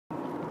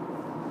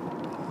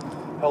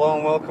Hello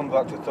and welcome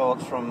back to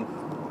Thoughts from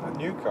a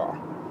New Car.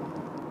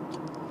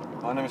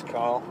 My name is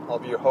Carl. I'll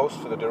be your host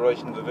for the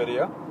duration of the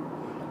video,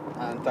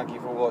 and thank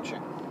you for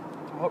watching.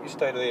 I hope you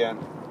stay to the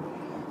end.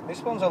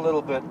 This one's a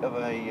little bit of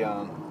a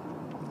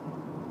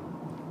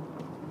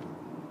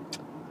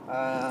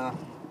I'm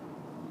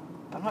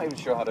not even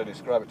sure how to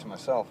describe it to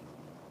myself.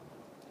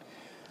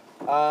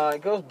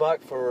 It goes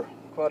back for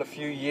quite a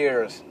few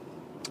years.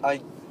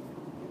 I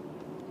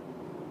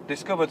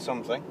discovered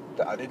something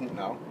that I didn't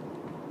know,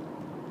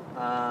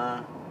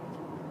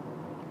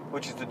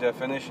 which is the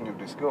definition of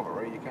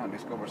discovery. You can't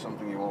discover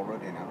something you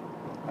already know.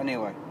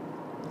 Anyway,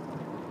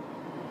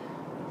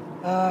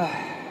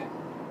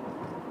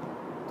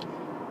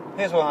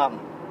 here's what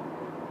happened.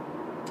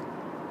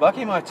 Back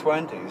in my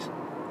 20s,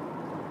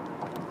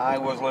 I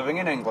was living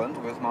in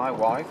England with my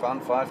wife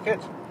and 5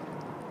 kids.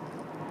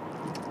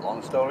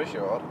 Long story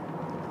short,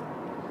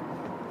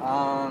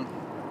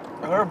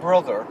 her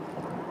brother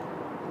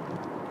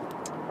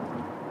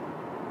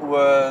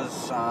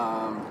was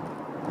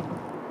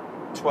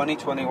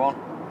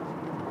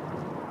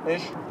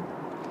 21-ish,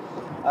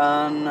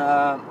 and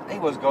he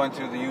was going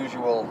through the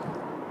usual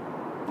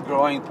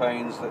growing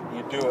pains that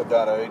you do at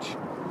that age,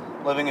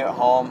 living at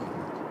home,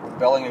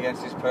 rebelling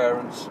against his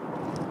parents,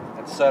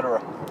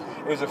 etc.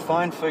 He was a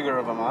fine figure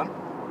of a man.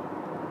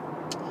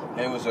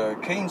 He was a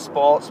keen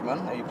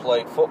sportsman. He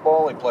played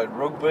football, he played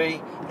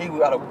rugby, he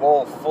had a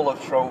wall full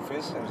of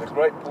trophies. He was a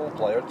great pool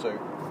player too,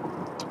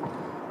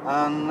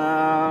 and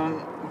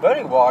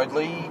very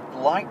widely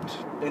liked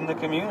in the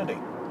community.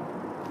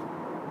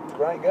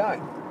 Great guy.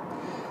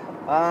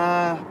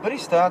 But he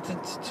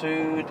started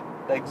to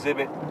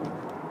exhibit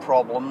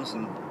problems,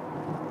 and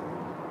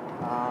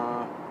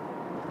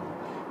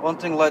one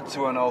thing led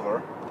to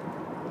another,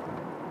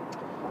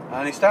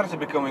 and he started to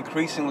become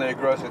increasingly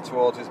aggressive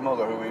towards his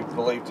mother, who he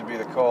believed to be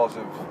the cause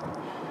of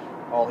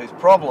all his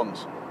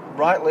problems.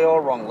 Rightly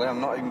or wrongly, I'm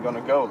not even going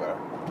to go there.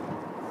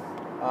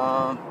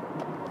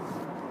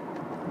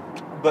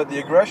 But the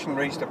aggression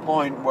reached a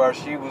point where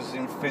she was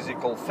in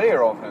physical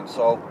fear of him,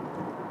 so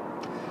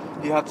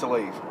he had to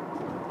leave.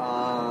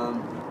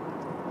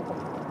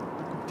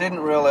 Didn't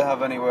really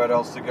have anywhere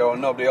else to go,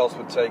 and nobody else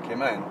would take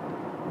him in.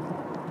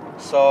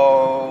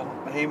 So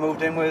he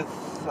moved in with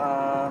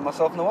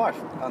myself and the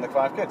wife and the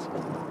 5 kids,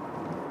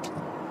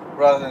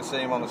 rather than see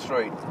him on the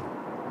street.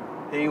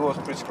 He was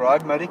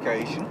prescribed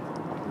medication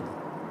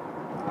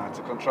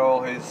to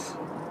control his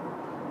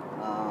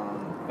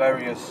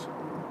various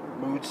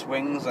mood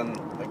swings and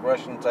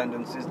aggression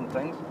tendencies and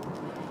things.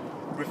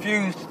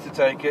 Refused to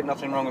take it,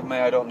 nothing wrong with me,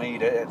 I don't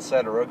need it,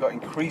 etc. Got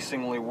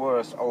increasingly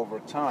worse over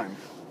time.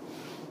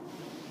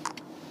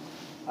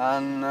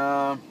 And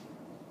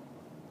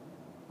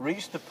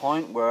reached the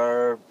point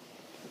where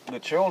the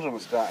children were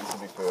starting to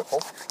be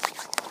fearful.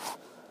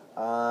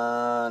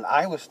 And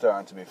I was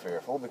starting to be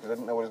fearful because I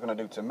didn't know what he was going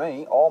to do to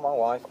me, or my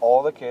wife,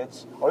 or the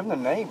kids, or even the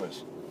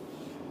neighbours.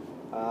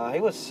 He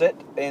would sit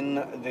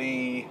in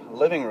the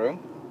living room,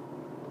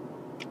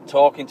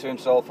 talking to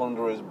himself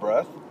under his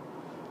breath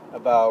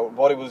about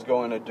what he was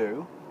going to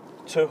do,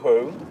 to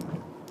whom,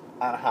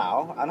 and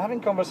how, and having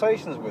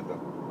conversations with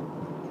them.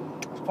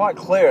 It's quite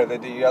clear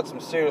that he had some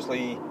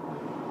seriously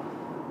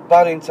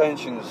bad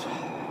intentions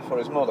for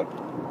his mother.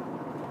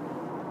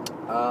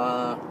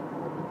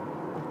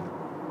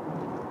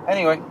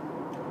 Anyway,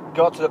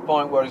 got to the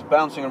point where he's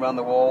bouncing around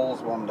the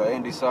walls one day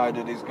and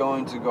decided he's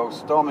going to go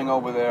storming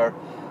over there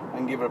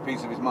and give her a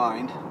piece of his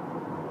mind.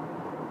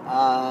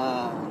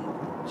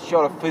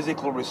 Short of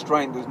physical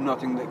restraint, there's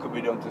nothing that could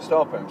be done to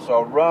stop him.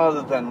 So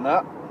rather than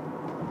that,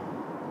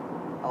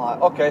 I'm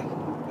like, okay,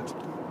 let's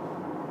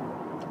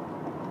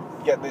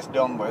get this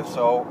done with.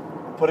 So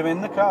put him in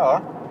the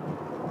car,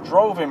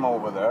 drove him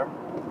over there,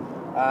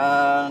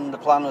 and the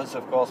plan was,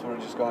 of course, we were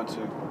just going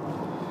to,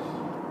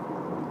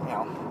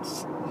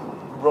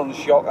 run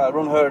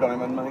herd on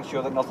him and make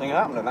sure that nothing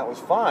happened, and that was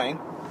fine.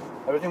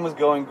 Everything was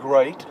going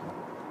great.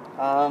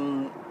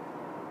 So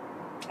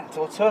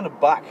I turned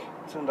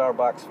our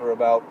backs for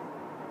about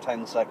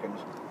 10 seconds,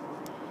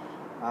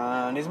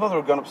 and his mother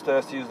had gone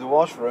upstairs to use the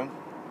washroom,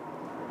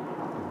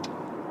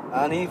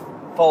 and he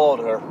followed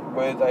her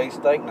with a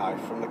steak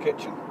knife from the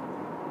kitchen,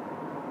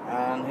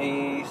 and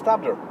he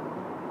stabbed her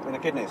in the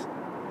kidneys.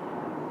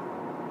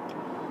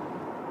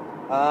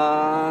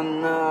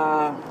 And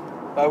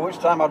by which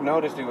time I'd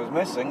noticed he was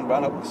missing,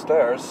 ran up the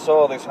stairs,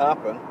 saw this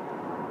happen,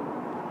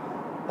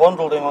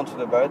 bundled him onto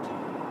the bed,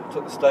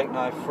 took the steak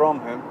knife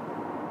from him,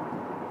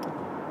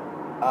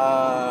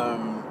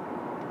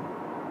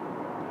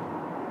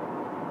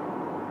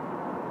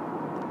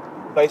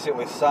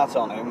 basically sat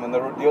on him, and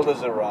the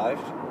others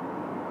arrived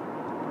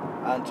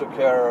and took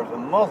care of the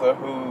mother,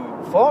 who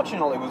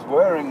fortunately was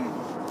wearing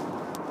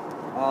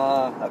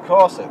a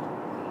corset,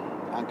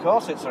 and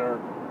corsets are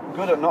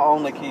good at not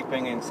only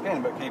keeping in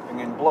skin but keeping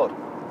in blood.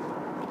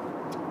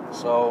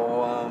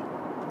 So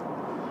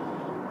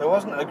there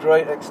wasn't a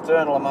great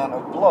external amount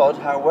of blood.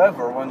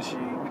 However, when she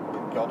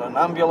got an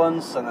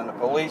ambulance and then the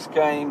police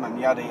came and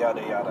yada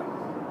yada yada.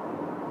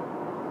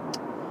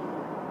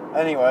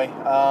 Anyway,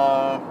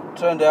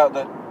 turned out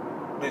that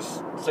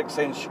this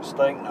 6-inch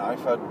steak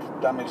knife had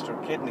damaged her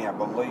kidney, I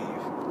believe,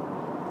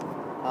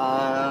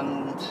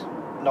 and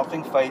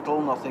nothing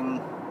fatal,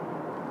 nothing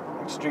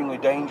extremely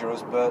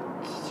dangerous, but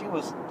she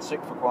was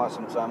sick for quite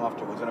some time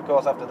afterwards, and of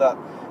course after that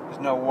there's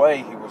no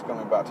way he was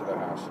coming back to the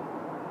house.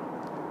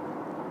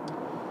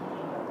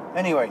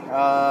 Anyway,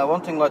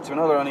 one thing led to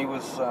another, and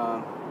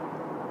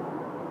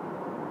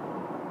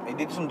he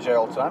did some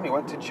jail time. He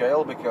went to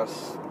jail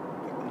because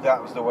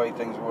that was the way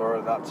things were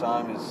at that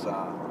time, is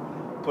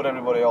put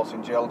everybody else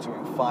in jail until we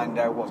can find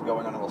out what's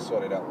going on and we'll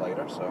sort it out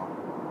later. So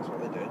that's what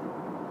they did.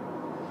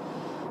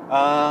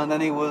 And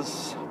then he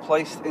was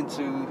placed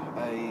into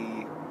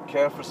a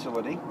care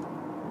facility,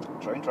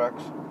 train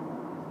tracks,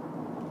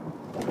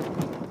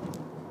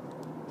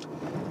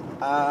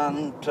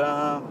 and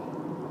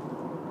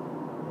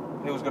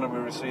he was going to be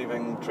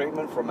receiving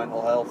treatment for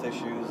mental health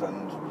issues,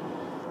 and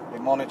he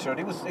monitored.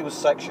 He was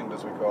sectioned,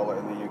 as we call it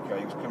in the UK.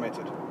 He was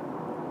committed,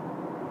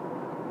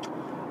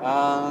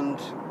 and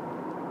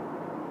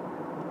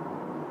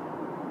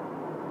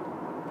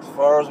as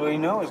far as we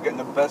know, he's getting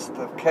the best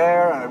of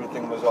care, and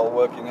everything was all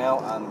working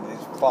out. And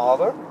his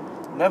father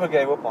never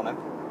gave up on him.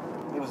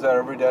 He was there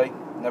every day,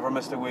 never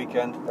missed a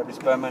weekend, every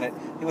spare minute.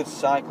 He would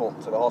cycle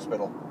to the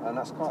hospital, and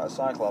that's quite a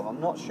cycle of, I'm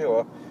not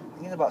sure, I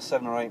think it's about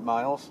 7 or 8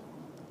 miles.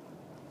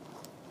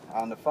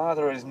 And the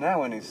father is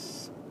now in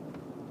his,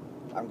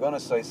 I'm going to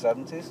say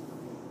 70s,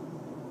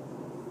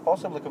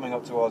 possibly coming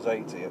up towards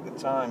 80. At the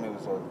time, he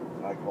was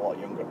like a lot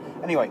younger.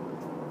 Anyway,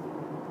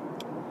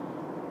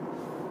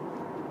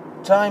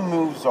 time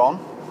moves on.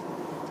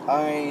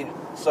 I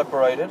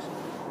separated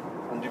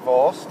and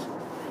divorced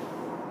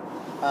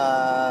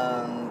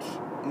and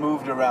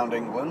moved around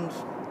England,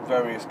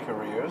 various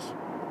careers,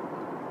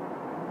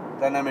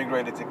 then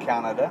emigrated to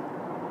Canada,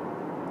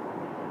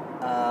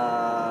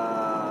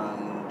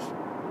 and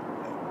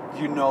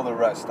you know the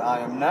rest. I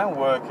am now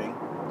working,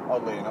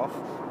 oddly enough,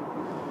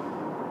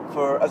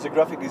 as a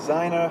graphic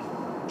designer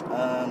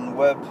and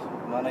web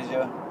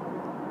manager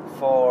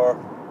for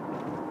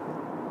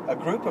a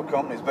group of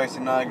companies based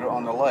in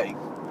Niagara-on-the-Lake.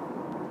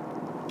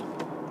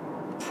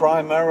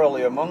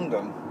 Primarily among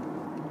them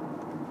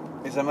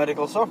is a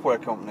medical software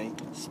company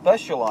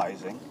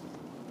specializing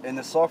in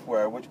the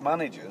software which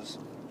manages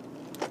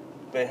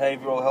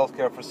behavioral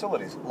healthcare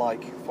facilities,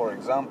 like, for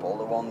example,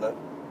 the one that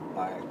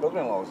my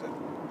brother-in-law was in.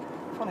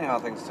 Funny how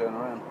things turn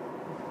around.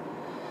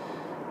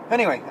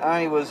 Anyway,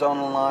 I was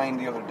online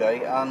the other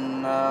day,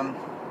 and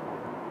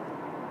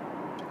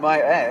my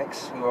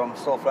ex, who I'm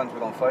still friends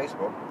with on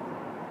Facebook,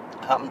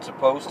 happened to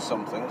post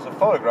something. It's a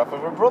photograph of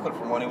her brother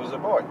from when he was a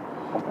boy,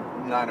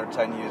 9 or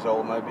 10 years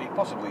old maybe,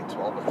 possibly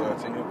 12 or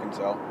 13, who can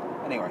tell.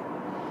 Anyway,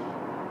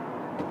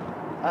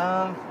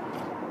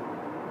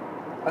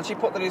 and she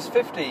put that he's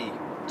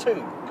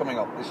 52 coming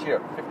up this year,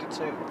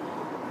 52.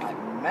 My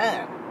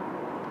man.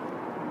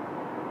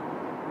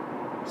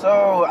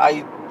 So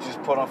I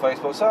just put on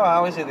Facebook, so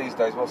how is he these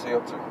days? What's he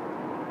up to?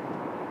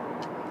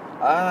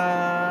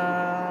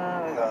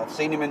 I've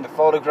seen him in the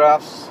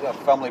photographs,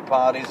 family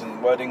parties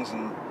and weddings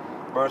and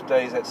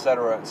birthdays,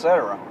 etc.,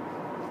 etc.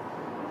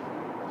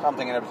 I'm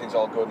thinking everything's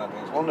all good and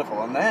everything's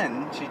wonderful. And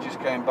then she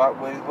just came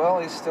back with, well,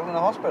 he's still in the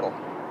hospital.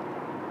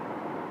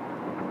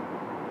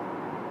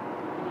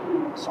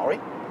 Sorry?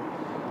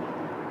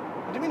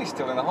 What do you mean he's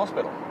still in the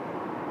hospital?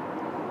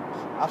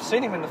 I've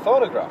seen him in the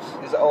photographs.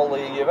 He's at all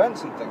the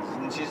events and things.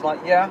 And she's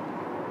like, yeah,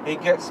 he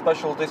gets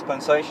special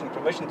dispensation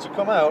permission to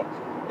come out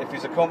if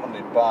he's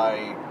accompanied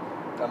by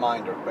a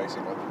minder,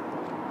 basically.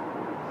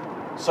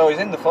 So he's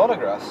in the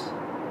photographs,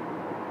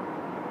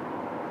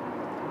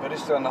 but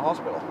he's still in the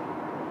hospital.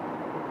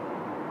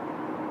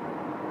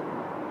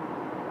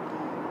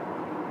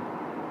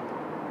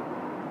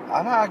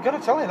 And I got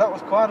to tell you, that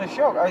was quite a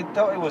shock. I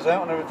thought he was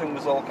out and everything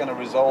was all kind of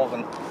resolved,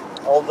 and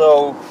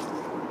although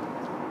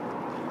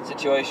the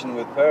situation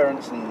with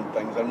parents and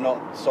things are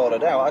not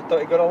sorted out, I thought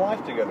he got a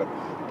life together.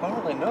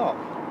 Apparently not.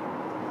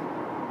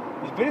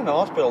 He's been in the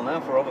hospital now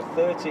for over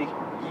 30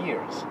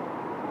 years.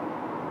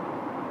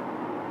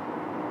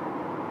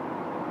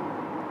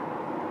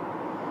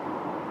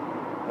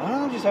 And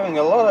I'm just having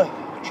a lot of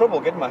trouble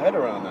getting my head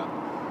around that.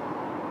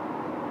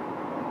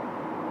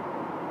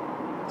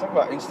 Talk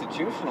about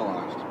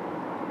institutionalized.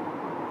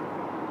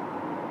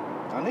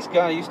 And this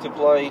guy used to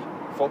play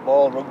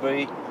football,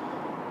 rugby,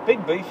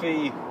 big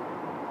beefy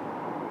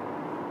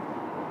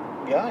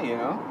guy, you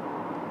know.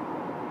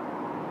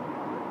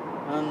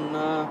 And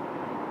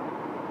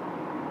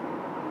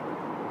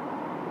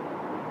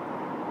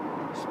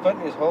spent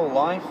his whole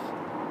life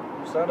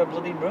inside a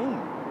bloody room.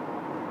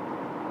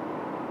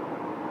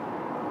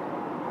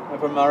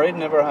 Never married,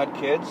 never had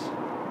kids,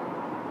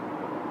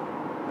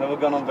 never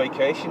gone on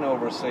vacation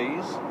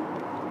overseas.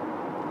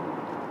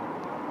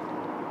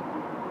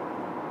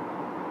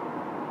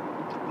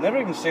 Never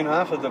even seen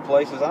half of the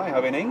places I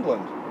have in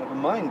England, never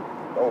mind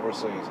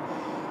overseas.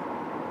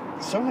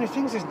 So many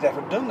things he's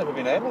never done, never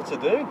been able to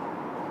do.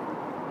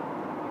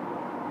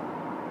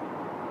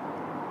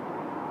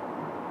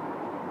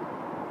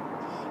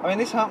 I mean,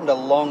 this happened a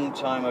long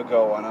time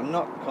ago, and I'm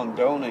not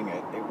condoning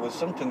it. It was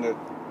something that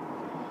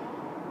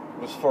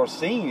was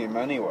foreseeing him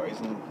anyways,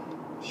 and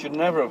should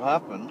never have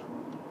happened.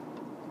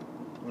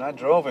 And I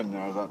drove him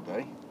there that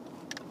day.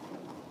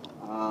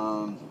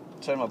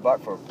 Turned my back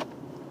for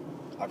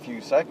a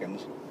few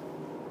seconds.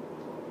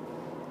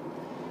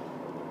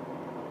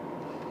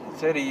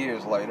 30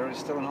 years later, he's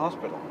still in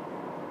hospital.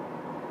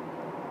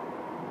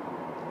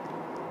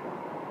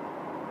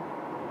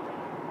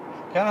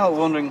 Can't help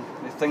wondering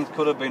if things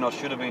could have been or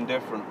should have been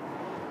different.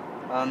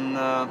 And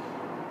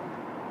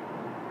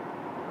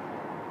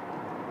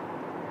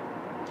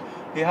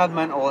he had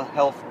mental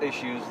health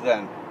issues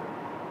then.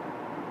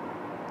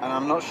 And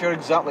I'm not sure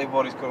exactly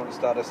what his current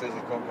status is,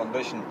 his current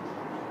condition.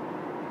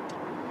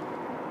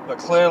 But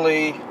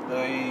clearly,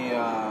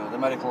 the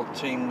medical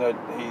team that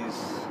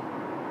he's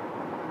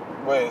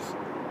with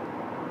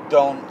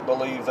don't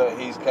believe that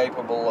he's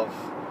capable of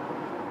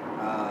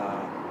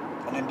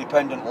an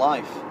independent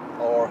life,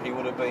 or he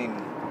would have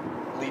been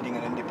leading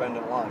an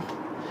independent life.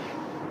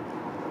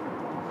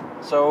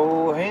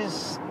 So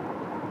he's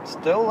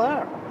still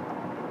there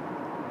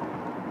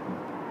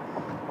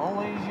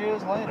all these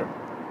years later,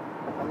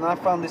 and I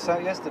found this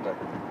out yesterday.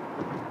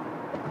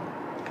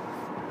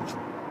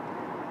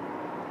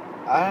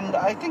 And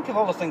I think of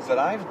all the things that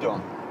I've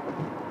done,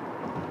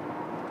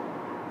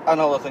 and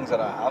all the things that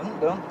I haven't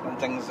done, and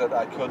things that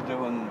I could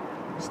do and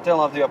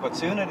still have the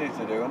opportunity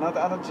to do, and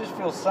I just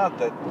feel sad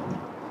that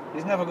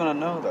he's never going to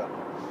know that.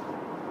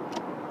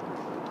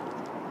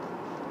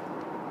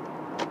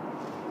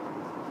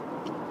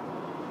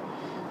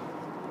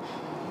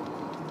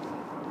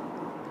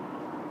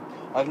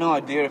 I've no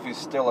idea if he's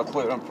still a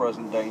clear and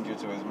present danger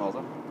to his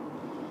mother,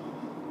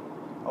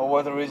 or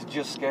whether he's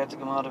just scared to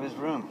come out of his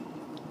room.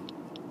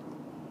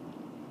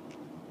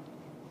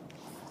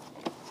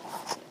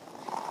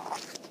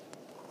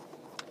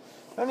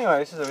 Anyway,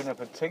 this has been a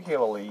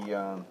particularly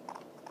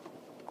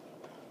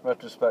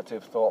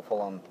retrospective,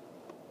 thoughtful, and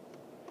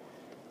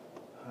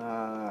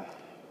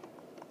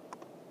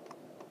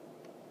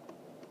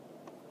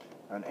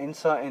an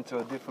insight into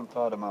a different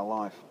part of my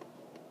life.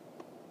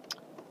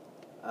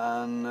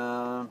 And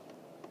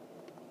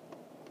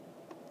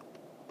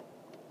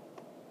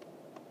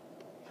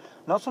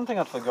not something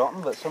I'd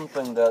forgotten, but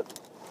something that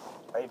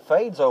it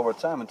fades over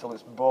time until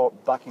it's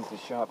brought back into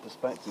sharp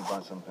perspective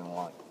by something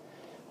like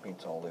being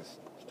told he's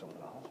still in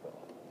the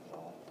hospital.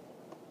 So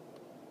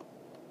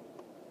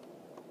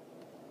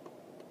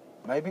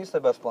maybe it's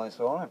the best place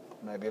for him.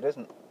 Maybe it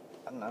isn't.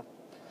 I don't know.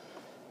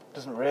 It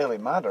doesn't really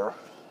matter.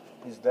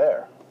 He's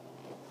there.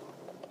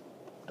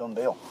 Done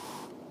deal.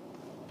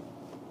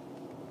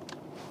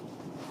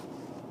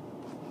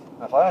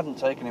 If I hadn't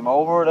taken him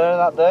over there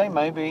that day,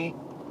 maybe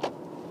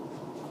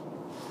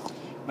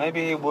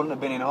he wouldn't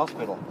have been in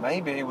hospital.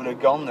 Maybe he would have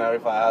gone there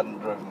if I hadn't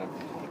driven him.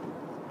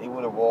 He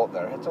would have walked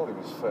there. I told he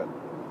was fit.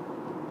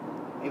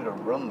 He would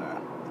have run there.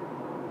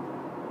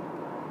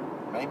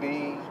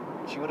 Maybe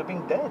she would have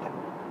been dead.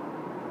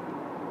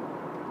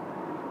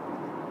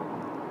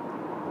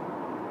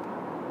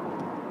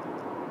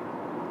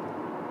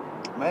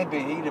 Maybe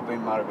he'd have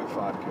been married with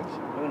 5 kids.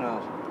 Who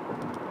knows?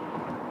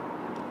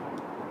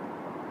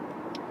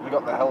 He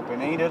got the help he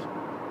needed.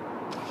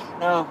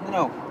 No,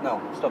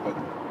 stop it.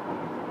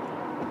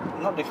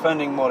 I'm not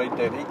defending what he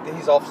did.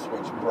 His off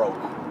switch broke.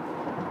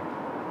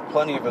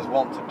 Plenty of us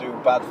want to do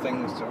bad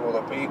things to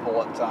other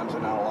people at times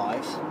in our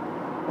lives.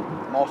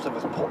 Most of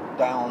us put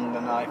down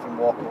the knife and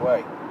walk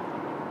away.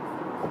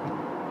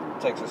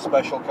 It takes a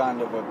special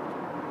kind of a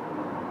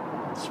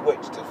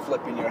switch to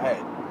flip in your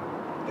head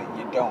that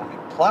you don't. He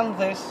planned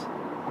this,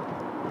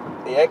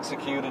 he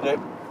executed it,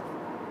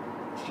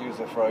 excuse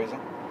the phrasing.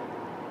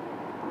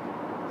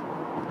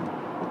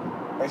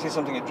 This is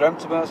something he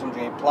dreamt about,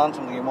 something he planned,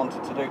 something he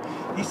wanted to do.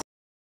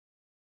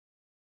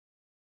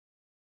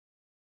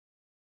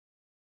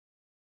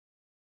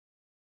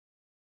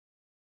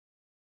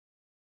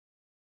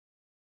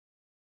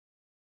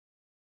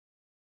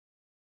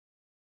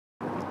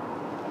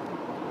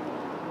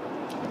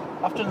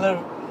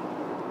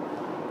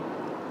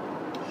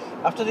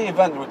 After the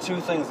event, there were 2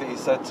 things that he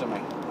said to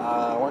me.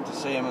 I went to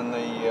see him in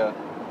the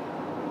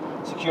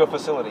secure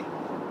facility.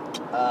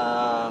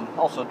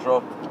 Also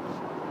drove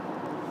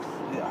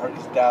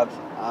his dad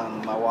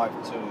and my wife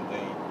to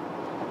the...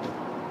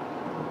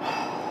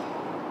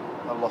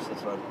 I've lost the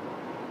thread.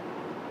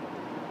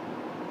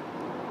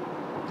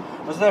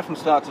 I was there from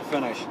start to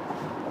finish.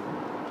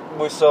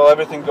 We saw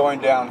everything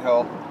going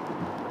downhill.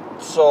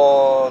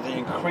 Saw the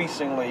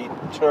increasingly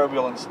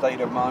turbulent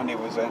state of mind he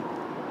was in.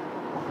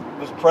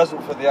 Was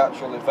present for the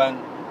actual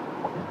event.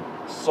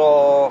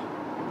 Saw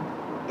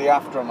the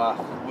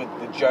aftermath with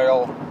the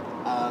jail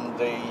and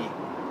the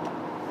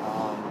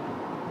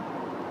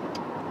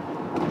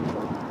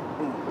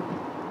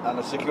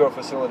secure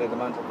facility, the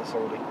mental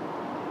facility.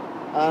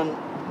 And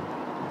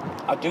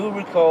I do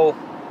recall,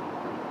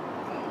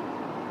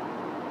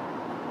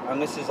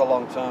 and this is a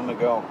long time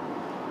ago,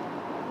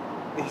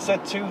 he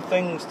said 2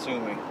 things to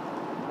me.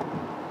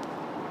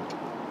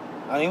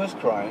 And he was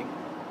crying.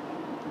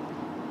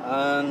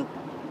 And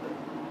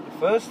the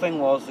first thing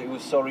was that he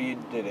was sorry he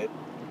did it.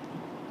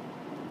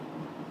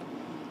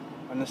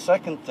 And the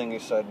second thing he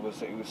said was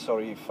that he was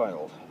sorry he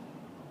failed.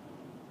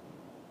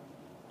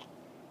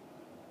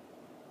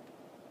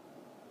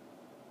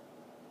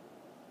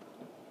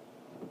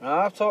 Now,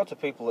 I've talked to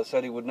people that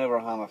said he would never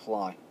harm a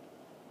fly.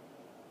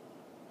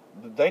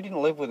 But they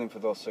didn't live with him for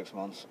those 6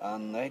 months,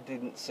 and they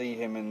didn't see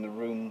him in the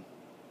room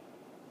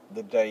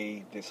the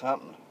day this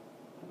happened.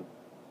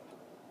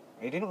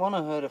 He didn't want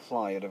to hurt a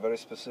fly. He had a very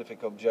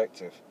specific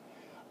objective.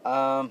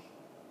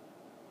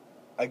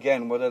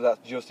 Again, whether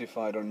that's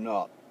justified or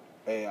not,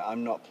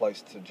 I'm not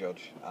placed to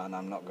judge, and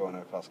I'm not going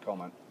to pass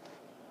comment.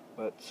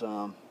 But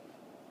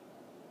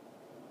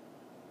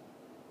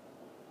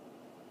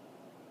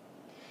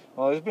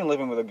well, he's been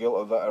living with the guilt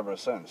of that ever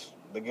since.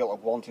 The guilt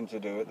of wanting to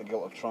do it, the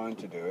guilt of trying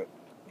to do it,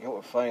 the guilt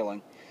of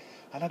failing.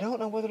 And I don't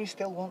know whether he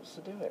still wants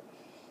to do it.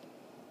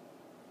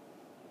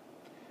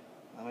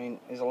 I mean,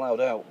 he's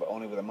allowed out, but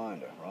only with a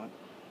minder, right?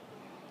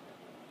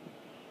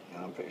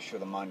 And I'm pretty sure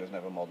the minder's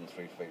never more than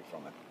 3 feet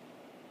from him.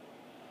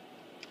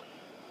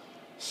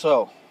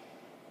 So,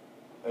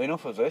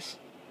 enough of this.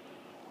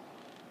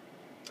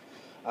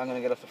 I'm going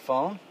to get off the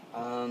phone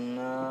and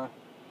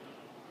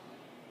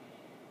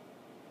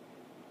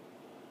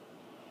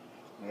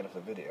get off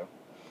the video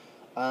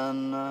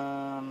and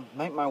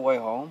make my way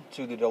home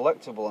to the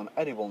delectable and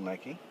edible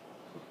Nicky,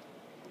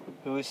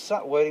 who is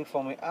sat waiting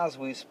for me as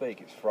we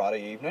speak. It's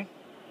Friday evening,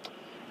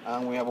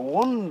 and we have a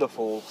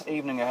wonderful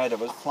evening ahead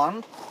of us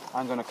planned.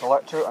 I'm going to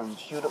collect her and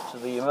shoot up to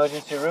the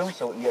emergency room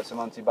so we can get some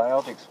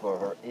antibiotics for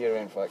her ear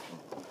infection.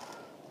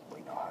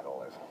 We know how to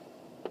live.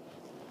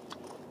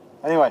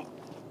 Anyway,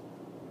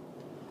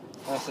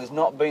 this has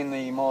not been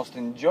the most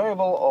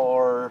enjoyable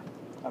or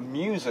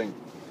amusing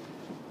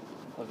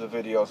of the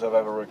videos I've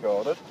ever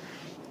recorded.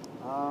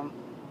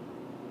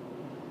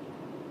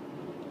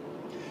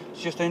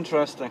 It's just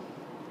interesting,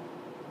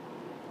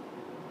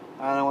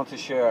 and I want to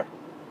share.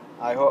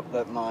 I hope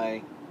that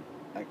my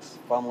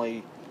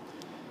ex-family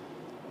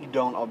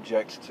don't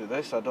object to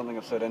this. I don't think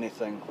I've said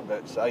anything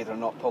that's either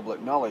not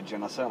public knowledge,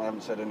 and I certainly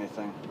haven't said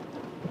anything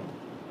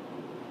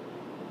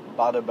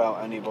bad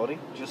about anybody.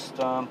 Just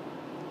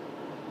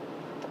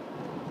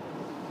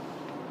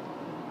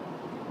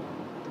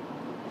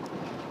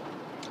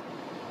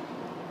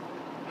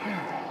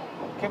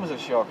came as a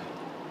shock.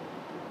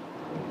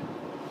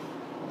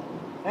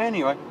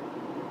 Anyway,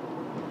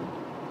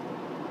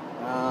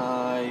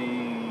 I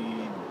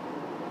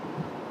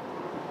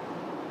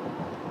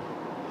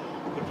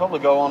could probably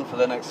go on for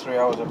the next 3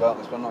 hours about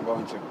this, but I'm not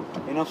going to.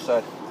 Enough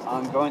said.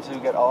 I'm going to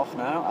get off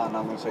now, and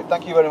I'm going to say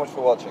thank you very much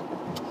for watching.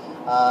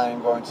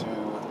 I'm going to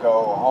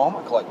go home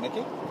and collect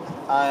Nicky.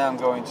 I am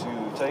going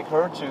to take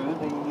her to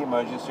the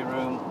emergency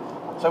room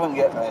so I can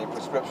get a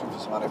prescription for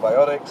some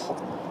antibiotics.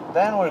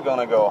 Then we're going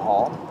to go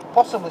home,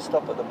 possibly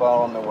stop at the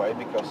bar on the way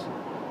because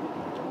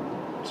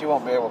she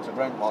won't be able to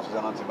drink while she's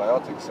on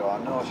antibiotics, so I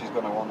know she's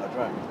going to want a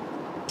drink.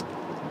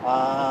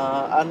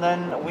 And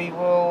then we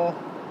will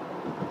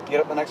get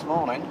up the next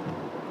morning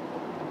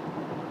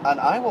and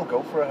I will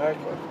go for a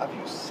haircut. Have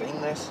you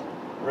seen this?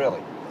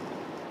 Really?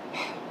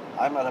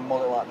 I haven't had a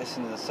mullet like this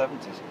in the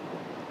 70s.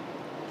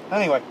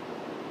 Anyway,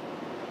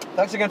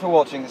 thanks again for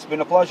watching. It's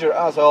been a pleasure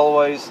as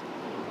always.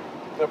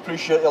 I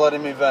appreciate you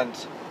letting me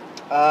vent.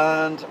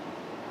 And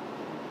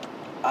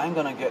I'm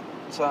going to get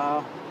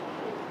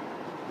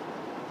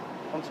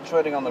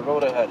concentrating on the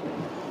road ahead.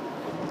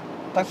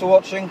 Thanks for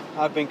watching.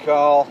 I've been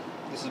Carl.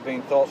 This has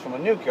been Thoughts from a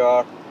New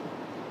Car.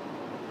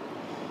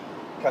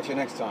 Catch you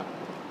next time.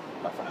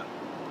 Bye for now.